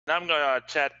Now I'm going to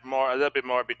chat a little bit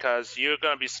more because you're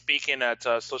going to be speaking at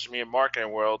Social Media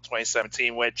Marketing World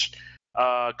 2017, which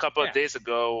a couple of Yeah. days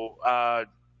ago,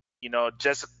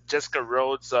 Jessica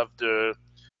Rhodes of the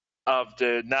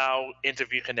now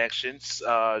Interview Connections,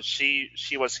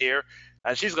 she was here,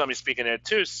 and she's going to be speaking there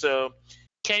too. So,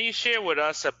 can you share with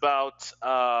us about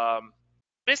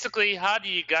basically how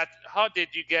did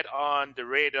you get on the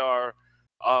radar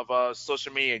of a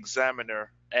Social Media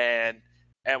Examiner, and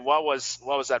what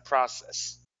was that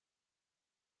process?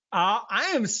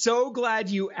 I am so glad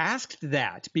you asked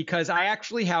that because I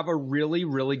actually have a really,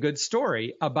 really good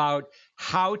story about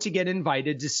how to get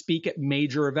invited to speak at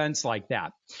major events like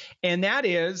that. And that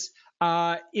is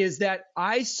that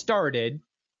I started,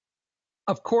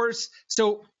 of course,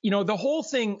 so, the whole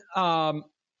thing,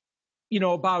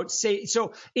 about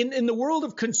so in the world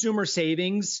of consumer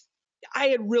savings, I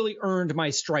had really earned my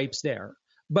stripes there.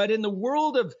 But in the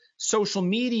world of social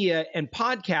media and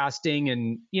podcasting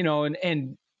and,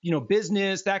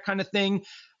 business, that kind of thing,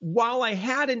 while I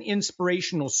had an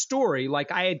inspirational story, like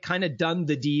I had kind of done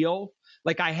the deal,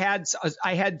 like I had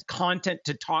content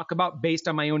to talk about based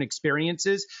on my own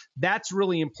experiences. That's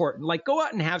really important. Like go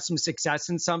out and have some success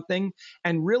in something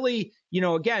and really,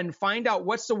 again, find out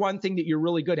what's the one thing that you're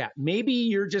really good at. Maybe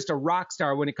you're just a rock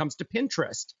star when it comes to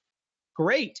Pinterest.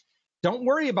 Great. Don't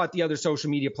worry about the other social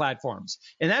media platforms.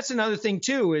 And that's another thing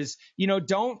too is,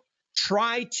 don't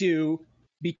try to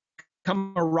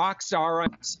become a rock star.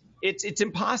 It's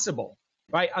impossible,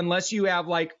 right? Unless you have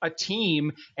like a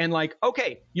team and like,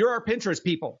 okay, you're our Pinterest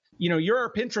people. You're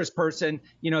our Pinterest person.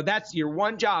 That's your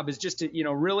one job is just to,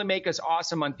 really make us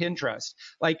awesome on Pinterest.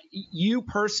 Like you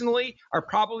personally are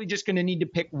probably just going to need to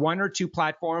pick one or two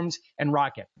platforms and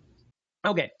rock it.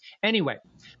 Okay. Anyway,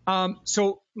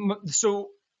 so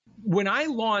when I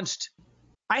launched,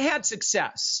 I had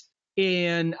success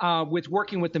in with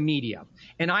working with the media,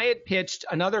 and I had pitched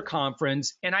another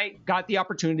conference, and I got the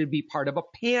opportunity to be part of a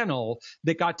panel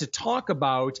that got to talk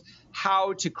about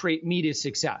how to create media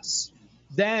success.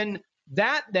 Then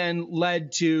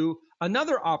led to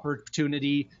another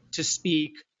opportunity to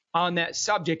speak on that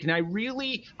subject, and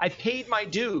I paid my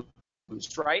dues,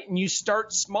 right? And you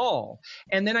start small.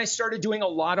 And then I started doing a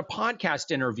lot of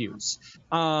podcast interviews.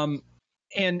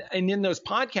 And in those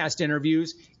podcast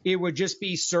interviews, it would just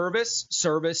be service,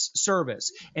 service,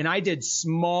 service. And I did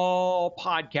small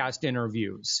podcast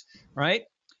interviews, right?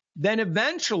 Then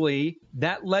eventually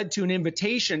that led to an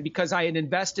invitation because I had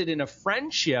invested in a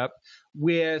friendship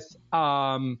with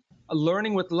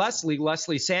learning with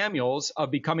Leslie Samuels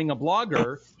of Becoming a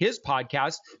Blogger, his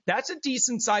podcast. That's a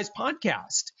decent sized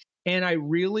podcast. And I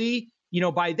really,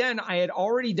 by then I had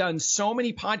already done so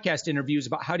many podcast interviews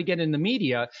about how to get in the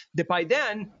media that by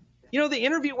then, the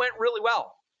interview went really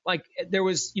well. Like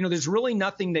there's really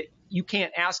nothing that you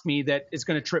can't ask me that is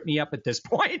going to trip me up at this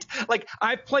point. Like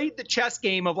I've played the chess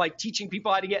game of like teaching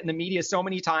people how to get in the media so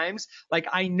many times. Like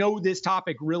I know this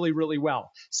topic really, really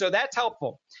well. So that's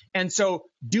helpful. And so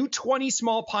do 20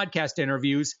 small podcast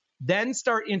interviews, then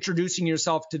start introducing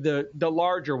yourself to the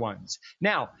larger ones.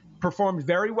 Now, performed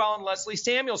very well on Leslie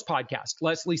Samuels' podcast.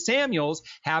 Leslie Samuels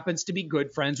happens to be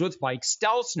good friends with Mike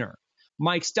Stelzner.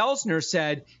 Mike Stelzner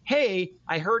said, hey,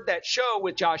 I heard that show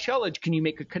with Josh Elledge. Can you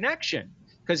make a connection?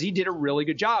 Because he did a really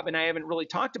good job, and I haven't really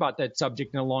talked about that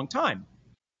subject in a long time.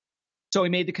 So he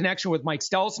made the connection with Mike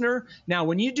Stelzner. Now,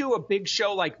 when you do a big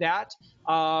show like that,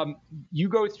 you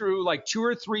go through like 2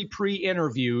 or 3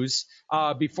 pre-interviews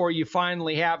before you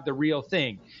finally have the real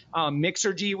thing.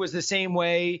 Mixergy was the same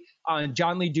way.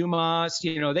 John Lee Dumas,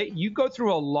 you go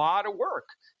through a lot of work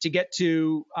to get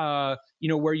to,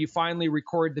 where you finally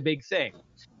record the big thing.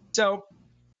 So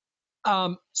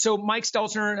Mike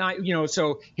Stelzner and I,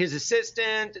 so his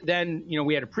assistant, then,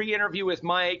 we had a pre-interview with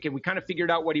Mike and we kind of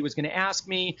figured out what he was going to ask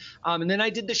me. And then I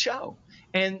did the show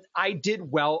and I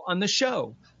did well on the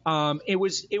show. It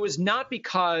was not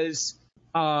because,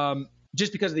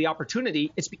 just because of the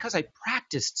opportunity, it's because I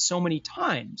practiced so many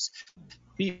times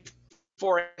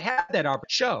before I had that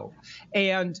show.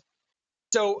 And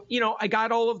so, I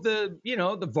got all of the,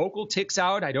 the vocal ticks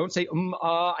out. I don't say,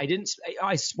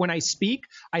 when I speak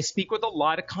with a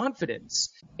lot of confidence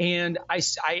and I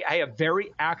have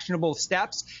very actionable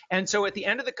steps. And so at the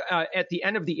end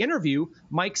of the interview,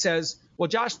 Mike says, well,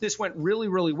 Josh, this went really,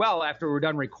 really well after we're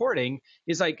done recording.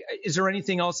 Is like, is there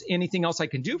anything else I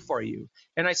can do for you?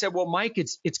 And I said, well, Mike,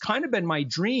 it's kind of been my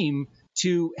dream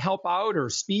to help out or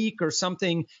speak or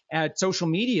something at social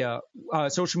media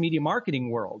marketing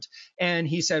world. And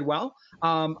he said, well,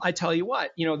 I tell you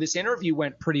what, this interview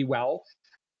went pretty well.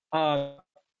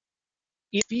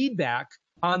 Feedback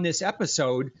on this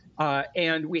episode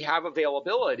and we have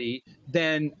availability,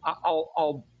 then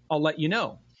I'll I'll let you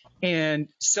know. And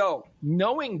so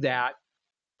knowing that,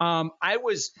 I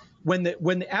was when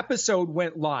the episode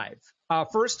went live.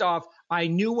 First off, I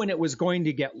knew when it was going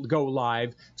to go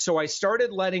live, so I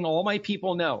started letting all my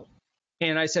people know.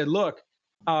 And I said, look,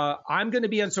 I'm going to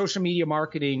be on social media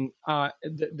marketing,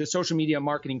 the social media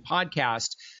marketing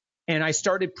podcast, and I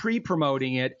started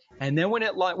pre-promoting it. And then when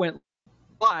it went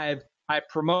live, I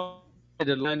promoted it,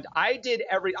 and I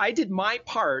did my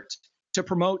part to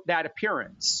promote that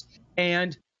appearance.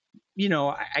 And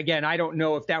again, I don't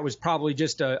know if that was probably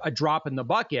just a drop in the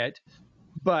bucket,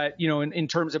 but in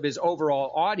terms of his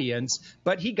overall audience,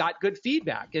 but he got good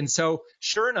feedback. And so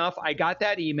sure enough, I got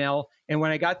that email. And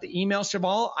when I got the email,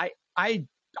 Cheval, I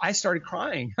started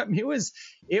crying. I mean,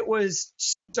 it was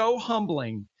so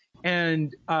humbling.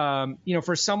 And,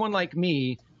 for someone like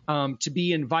me, to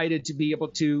be invited to be able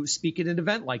to speak at an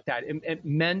event like that, it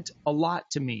meant a lot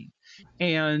to me.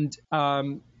 And,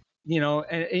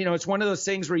 it's one of those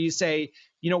things where you say,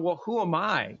 well, who am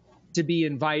I to be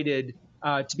invited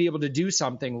to be able to do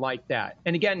something like that?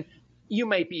 And again, you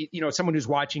might be, someone who's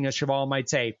watching a Cheval might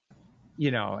say,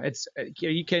 are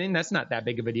you kidding? That's not that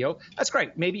big of a deal. That's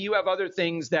great. Maybe you have other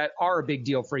things that are a big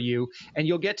deal for you, and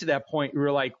you'll get to that point where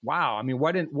you're like, wow, I mean,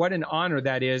 what an honor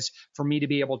that is for me to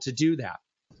be able to do that.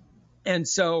 And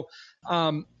so,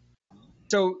 I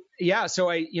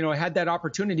had that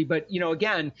opportunity. But,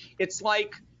 again, it's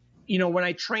like, when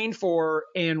I trained for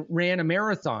and ran a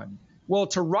marathon. Well,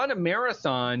 to run a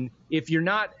marathon, if you're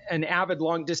not an avid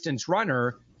long distance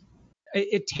runner,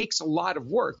 it takes a lot of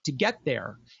work to get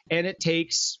there. And it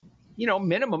takes,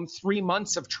 minimum 3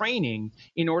 months of training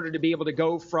in order to be able to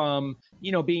go from,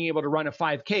 being able to run a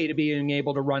 5K to being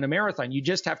able to run a marathon. You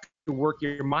just have to work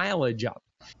your mileage up,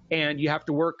 and you have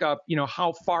to work up,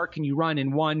 how far can you run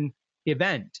in one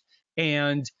event.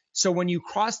 And so when you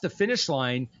cross the finish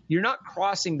line, you're not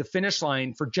crossing the finish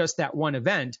line for just that one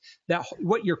event. That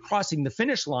what you're crossing the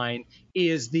finish line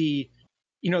is the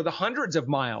hundreds of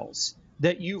miles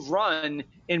that you've run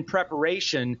in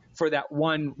preparation for that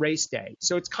one race day.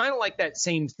 So it's kind of like that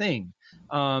same thing.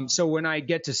 So when I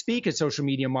get to speak at Social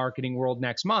Media Marketing World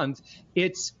next month,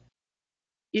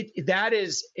 that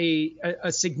is a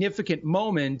significant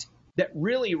moment that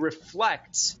really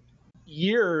reflects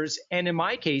years, and in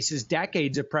my case, is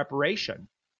decades of preparation.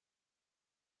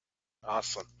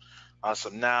 Awesome.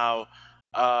 Now,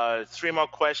 3 more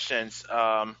questions.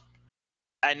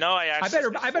 I know I asked.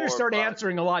 I better start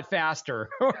answering a lot faster.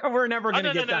 We're never going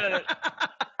to get that.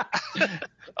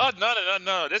 Oh,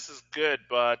 no. This is good,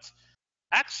 but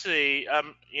actually,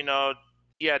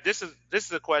 this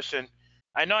is a question.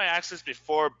 I know I asked this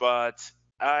before, but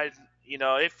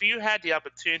if you had the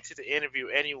opportunity to interview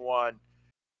anyone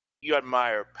you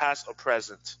admire, past or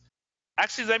present,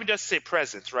 actually, let me just say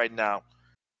present right now,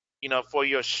 for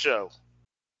your show,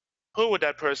 who would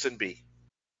that person be?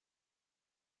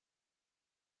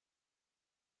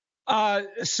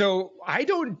 So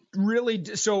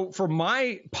for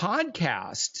my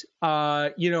podcast,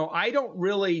 I don't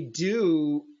really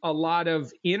do a lot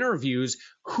of interviews.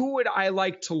 Who would I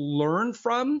like to learn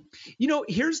from?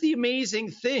 Here's the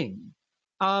amazing thing.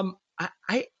 I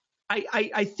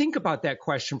think about that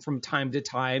question from time to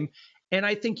time, and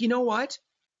I think, what?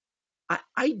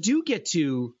 I do get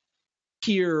to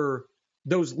hear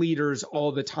those leaders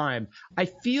all the time. I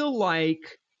feel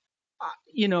like,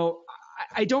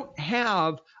 I don't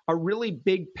have a really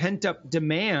big pent up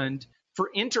demand for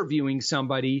interviewing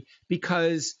somebody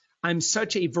because I'm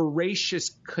such a voracious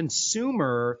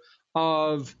consumer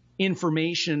of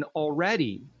information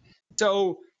already.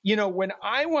 So, when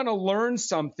I want to learn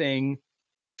something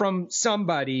from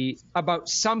somebody about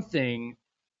something,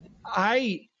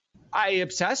 I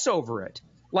obsess over it.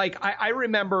 Like I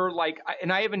remember,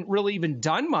 and I haven't really even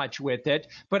done much with it,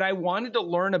 but I wanted to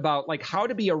learn about how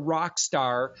to be a rock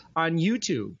star on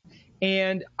YouTube.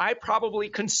 And I probably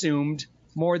consumed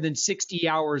more than 60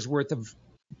 hours worth of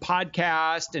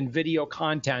podcast and video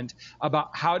content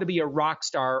about how to be a rock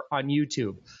star on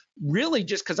YouTube, really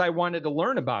just because I wanted to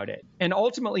learn about it. And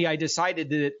ultimately, I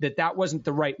decided that wasn't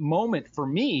the right moment for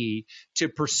me to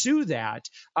pursue that,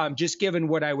 just given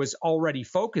what I was already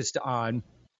focused on.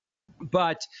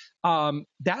 But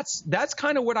that's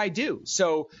kind of what I do.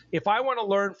 So if I want to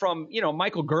learn from,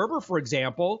 Michael Gerber, for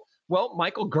example, well,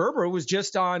 Michael Gerber was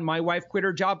just on My Wife Quit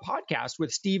Her Job podcast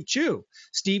with Steve Chu.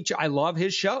 I love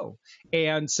his show.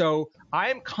 And so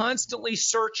I'm constantly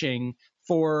searching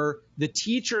for the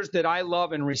teachers that I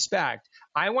love and respect.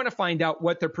 I want to find out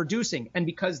what they're producing. And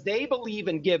because they believe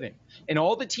in giving, and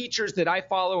all the teachers that I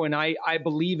follow and I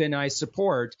believe in, I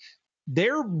support,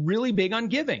 they're really big on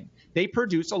giving. They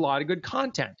produce a lot of good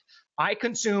content. I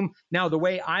consume now the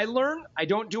way I learn. I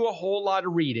don't do a whole lot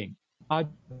of reading. Uh,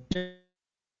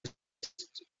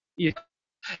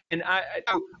 and I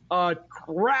do a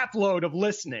crap load of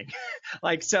listening.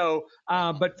 Like so,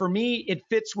 but for me, it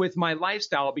fits with my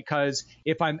lifestyle because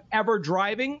if I'm ever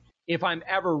driving, if I'm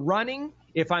ever running,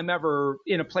 if I'm ever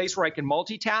in a place where I can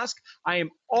multitask, I am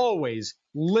always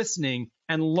listening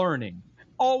and learning.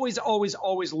 Always, always,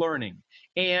 always learning.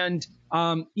 And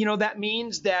that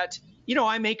means that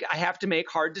I have to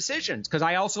make hard decisions because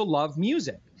I also love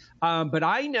music. But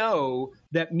I know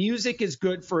that music is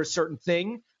good for a certain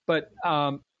thing, but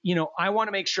I want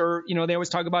to make sure, they always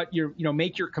talk about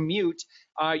make your commute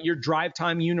your drive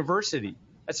time university.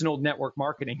 That's an old network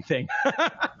marketing thing.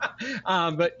 But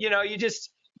I've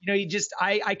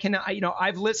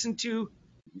listened to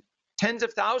tens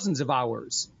of thousands of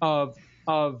hours of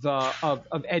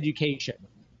education.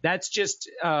 That's just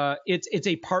it's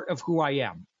a part of who I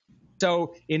am.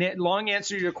 So, in a long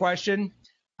answer to your question,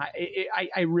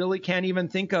 I really can't even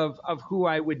think of who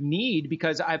I would need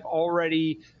because I've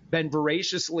already been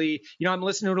voraciously, I'm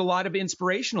listening to a lot of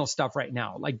inspirational stuff right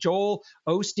now, like Joel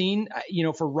Osteen,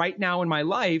 for right now in my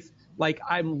life, like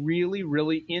I'm really,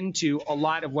 really into a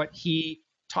lot of what he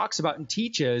talks about and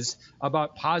teaches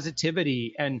about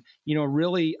positivity and,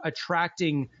 really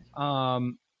attracting,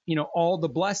 all the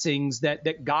blessings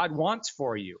that God wants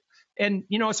for you. And,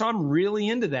 so I'm really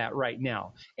into that right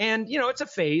now. And, it's a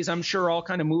phase. I'm sure I'll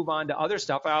kind of move on to other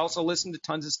stuff. I also listen to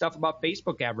tons of stuff about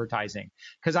Facebook advertising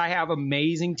because I have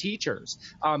amazing teachers.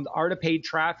 The Art of Paid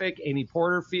Traffic, Amy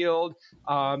Porterfield,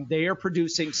 they are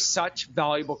producing such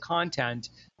valuable content.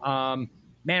 Man,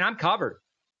 I'm covered.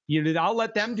 I'll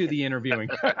let them do the interviewing.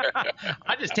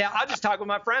 I'll just talk with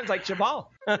my friends like Jabal.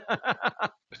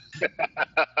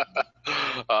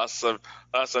 Awesome.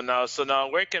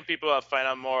 Now, where can people find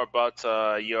out more about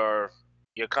your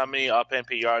company, Upend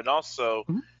PR, and also,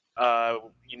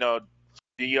 your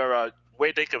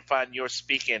where they can find your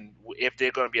speaking if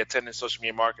they're going to be attending Social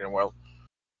Media Marketing World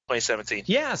 2017?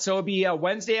 Yeah, so it'll be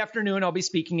Wednesday afternoon. I'll be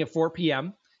speaking at 4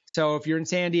 p.m. So if you're in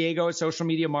San Diego, Social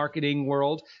Media Marketing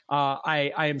World,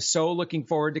 I am so looking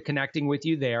forward to connecting with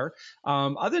you there.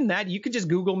 Other than that, you can just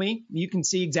Google me. You can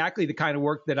see exactly the kind of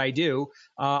work that I do.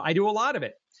 I do a lot of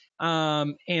it.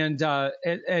 And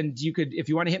you could, if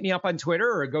you want to hit me up on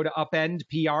Twitter or go to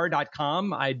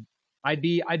upendpr.com, I'd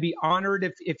be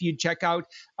honored if you'd check out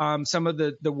some of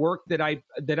the work that I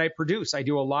produce. I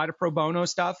do a lot of pro bono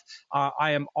stuff.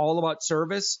 I am all about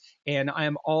service, and I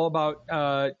am all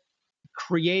about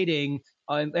creating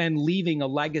and leaving a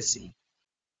legacy.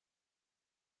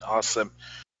 Awesome.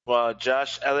 Well,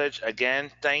 Josh Elledge,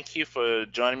 again, thank you for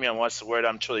joining me on What's the Word.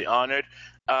 I'm truly honored.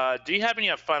 Do you have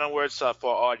any final words for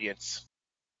our audience?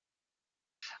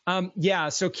 Yeah.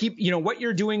 So keep, what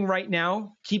you're doing right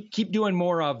now, keep doing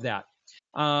more of that.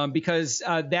 Because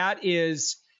that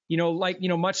is,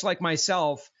 much like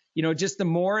myself, just the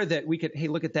more that we could, hey,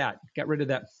 look at that, get rid of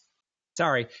that.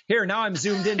 Sorry. Here, now I'm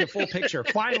zoomed into full picture.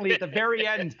 Finally, at the very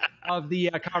end of the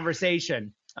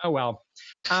conversation. Oh, well.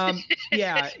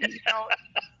 Yeah.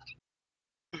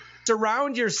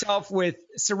 Surround yourself with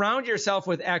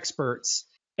experts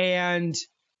and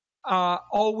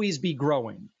always be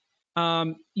growing.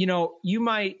 TED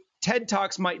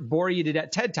Talks might bore you to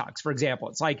death. TED Talks, for example,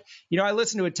 it's like, I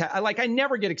listen to I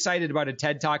never get excited about a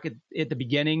TED Talk at the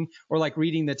beginning or like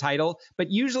reading the title,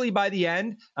 but usually by the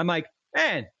end, I'm like,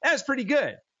 man, that's pretty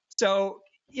good. So,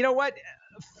 you know what?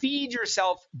 Feed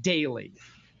yourself daily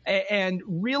and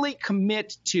really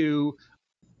commit to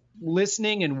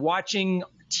listening and watching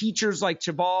teachers like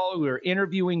Jabal who are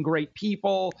interviewing great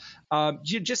people.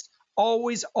 You just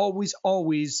always, always,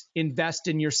 always invest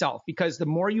in yourself, because the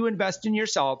more you invest in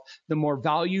yourself, the more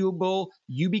valuable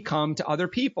you become to other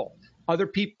people, other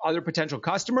potential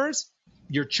customers,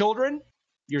 your children,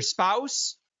 your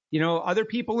spouse, other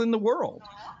people in the world.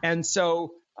 And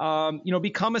so,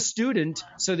 become a student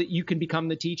so that you can become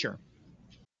the teacher.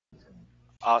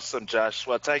 Awesome, Josh.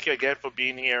 Well, thank you again for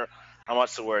being here on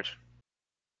What's the Word.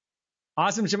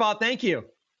 Awesome, Jabal. Thank you.